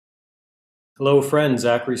Hello friends,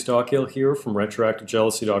 Zachary Stockhill here from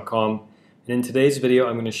RetroactiveJealousy.com, and in today's video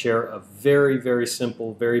I'm going to share a very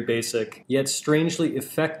simple, very basic, yet strangely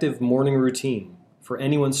effective morning routine for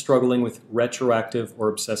anyone struggling with retroactive or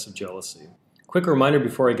obsessive jealousy. Quick reminder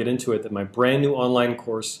before I get into it that my brand new online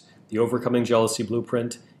course, The Overcoming Jealousy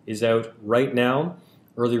Blueprint, is out right now.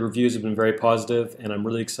 Early reviews have been very positive, and I'm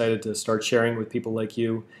really excited to start sharing it with people like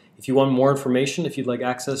you. If you want more information, if you'd like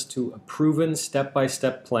access to a proven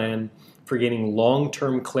step-by-step plan for gaining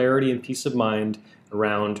long-term clarity and peace of mind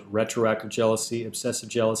around retroactive jealousy, obsessive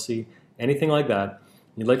jealousy, anything like that,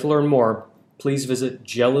 you'd like to learn more, please visit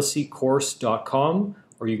jealousycourse.com,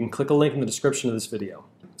 or you can click a link in the description of this video.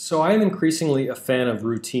 So I am increasingly a fan of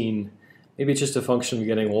routine. Maybe it's just a function of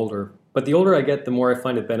getting older. But the older I get, the more I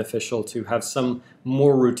find it beneficial to have some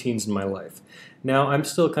more routines in my life. Now, I'm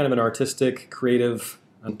still kind of an artistic, creative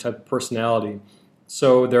type of personality,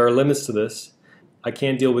 so there are limits to this. I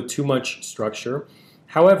can't deal with too much structure.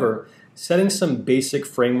 However, setting some basic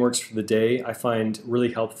frameworks for the day I find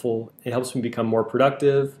really helpful. It helps me become more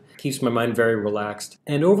productive, keeps my mind very relaxed.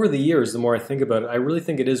 And over the years, the more I think about it, I really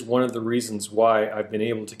think it is one of the reasons why I've been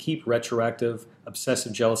able to keep retroactive,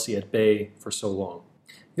 obsessive jealousy at bay for so long.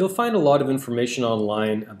 You'll find a lot of information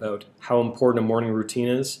online about how important a morning routine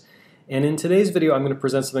is. And in today's video, I'm going to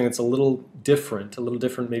present something that's a little different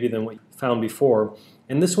maybe than what you found before.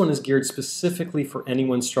 And this one is geared specifically for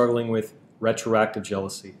anyone struggling with retroactive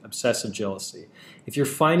jealousy, obsessive jealousy. If you're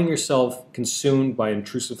finding yourself consumed by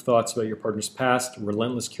intrusive thoughts about your partner's past,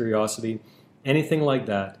 relentless curiosity, anything like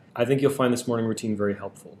that, I think you'll find this morning routine very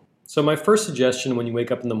helpful. So my first suggestion when you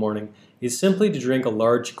wake up in the morning is simply to drink a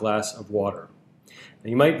large glass of water. Now,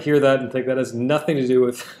 you might hear that and think that has nothing to do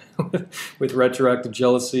with with retroactive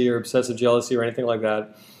jealousy or obsessive jealousy or anything like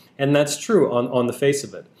that. And that's true on the face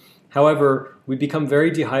of it. However, we become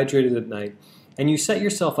very dehydrated at night, and you set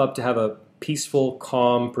yourself up to have a peaceful,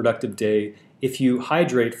 calm, productive day if you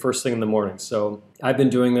hydrate first thing in the morning. So I've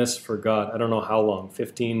been doing this for, God, I don't know how long,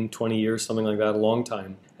 15, 20 years, something like that, a long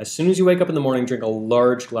time. As soon as you wake up in the morning, drink a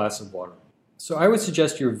large glass of water. So I would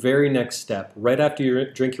suggest your very next step, right after you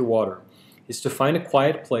drink your water, is to find a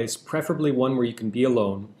quiet place, preferably one where you can be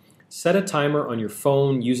alone. Set a timer on your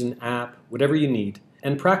phone, use an app, whatever you need,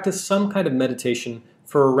 and practice some kind of meditation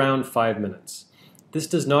for around 5 minutes. This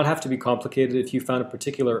does not have to be complicated. If you found a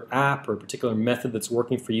particular app or a particular method that's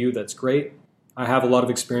working for you, that's great. I have a lot of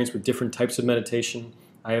experience with different types of meditation.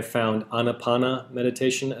 I have found Anapana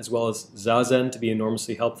meditation as well as Zazen to be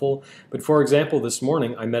enormously helpful. But for example, this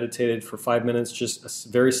morning I meditated for 5 minutes, just a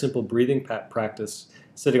very simple breathing practice,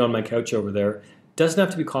 sitting on my couch over there. Doesn't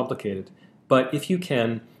have to be complicated, but if you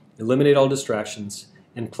can, eliminate all distractions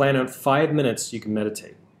and plan out 5 minutes you can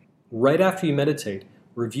meditate. Right after you meditate,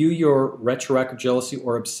 review your retroactive jealousy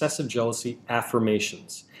or obsessive jealousy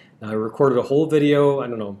affirmations. Now, I recorded a whole video,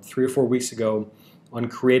 3 or 4 weeks ago on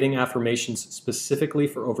creating affirmations specifically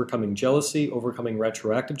for overcoming jealousy, overcoming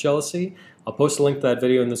retroactive jealousy. I'll post a link to that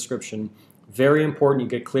video in the description. Very important you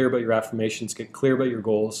get clear about your affirmations, get clear about your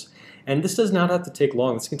goals. And this does not have to take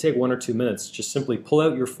long. This can take 1 or 2 minutes. Just simply pull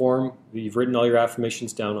out your form that you've written all your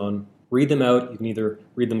affirmations down on, read them out. You can either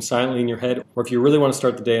read them silently in your head, or if you really want to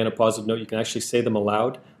start the day on a positive note, you can actually say them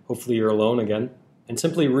aloud. Hopefully you're alone again. And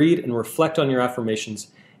simply read and reflect on your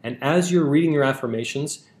affirmations. And as you're reading your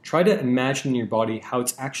affirmations, try to imagine in your body how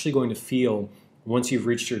it's actually going to feel once you've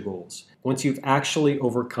reached your goals. Once you've actually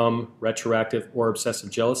overcome retroactive or obsessive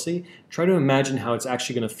jealousy, try to imagine how it's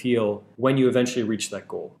actually going to feel when you eventually reach that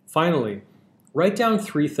goal. Finally, write down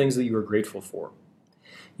 3 things that you are grateful for.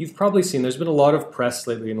 You've probably seen there's been a lot of press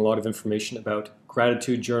lately and a lot of information about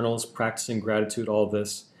gratitude journals, practicing gratitude, all of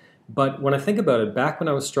this. But when I think about it, back when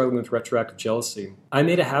I was struggling with retroactive jealousy, I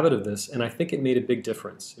made a habit of this, and I think it made a big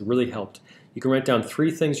difference. It really helped. You can write down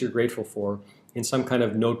 3 things you're grateful for in some kind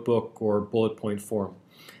of notebook or bullet point form.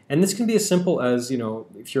 And this can be as simple as,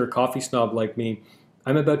 if you're a coffee snob like me,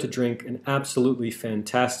 I'm about to drink an absolutely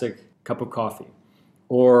fantastic cup of coffee.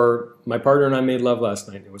 Or my partner and I made love last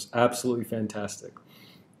night. It was absolutely fantastic.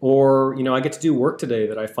 Or, I get to do work today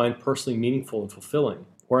that I find personally meaningful and fulfilling.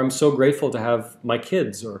 Or I'm so grateful to have my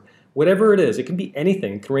kids, or whatever it is. It can be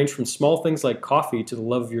anything. It can range from small things like coffee to the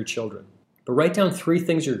love of your children. But write down 3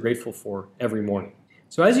 things you're grateful for every morning.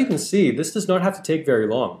 So as you can see, this does not have to take very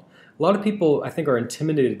long. A lot of people, I think, are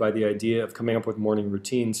intimidated by the idea of coming up with morning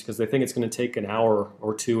routines because they think it's going to take an hour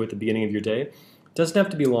or 2 at the beginning of your day. It doesn't have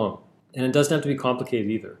to be long, and it doesn't have to be complicated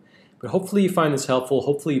either. But hopefully you find this helpful.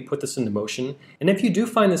 Hopefully you put this into motion. And if you do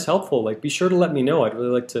find this helpful, be sure to let me know. I'd really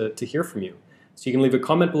like to hear from you. So you can leave a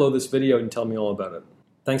comment below this video and tell me all about it.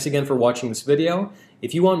 Thanks again for watching this video.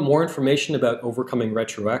 If you want more information about overcoming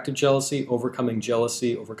retroactive jealousy, overcoming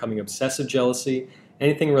obsessive jealousy,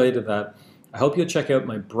 anything related to that, I hope you'll check out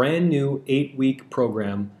my brand new 8-week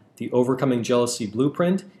program, The Overcoming Jealousy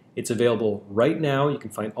Blueprint. It's available right now. You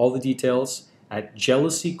can find all the details at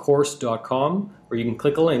jealousycourse.com, or you can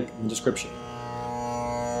click a link in the description.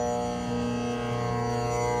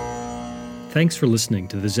 Thanks for listening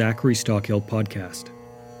to the Zachary Stockill podcast.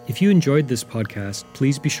 If you enjoyed this podcast,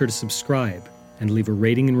 please be sure to subscribe and leave a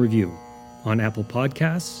rating and review on Apple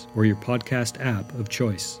Podcasts or your podcast app of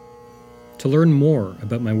choice. To learn more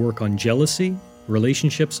about my work on jealousy,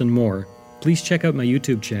 relationships, and more, please check out my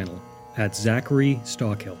YouTube channel at Zachary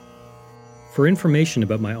Stockill. For information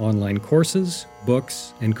about my online courses,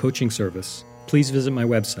 books, and coaching service, please visit my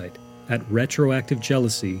website at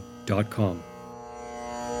retroactivejealousy.com.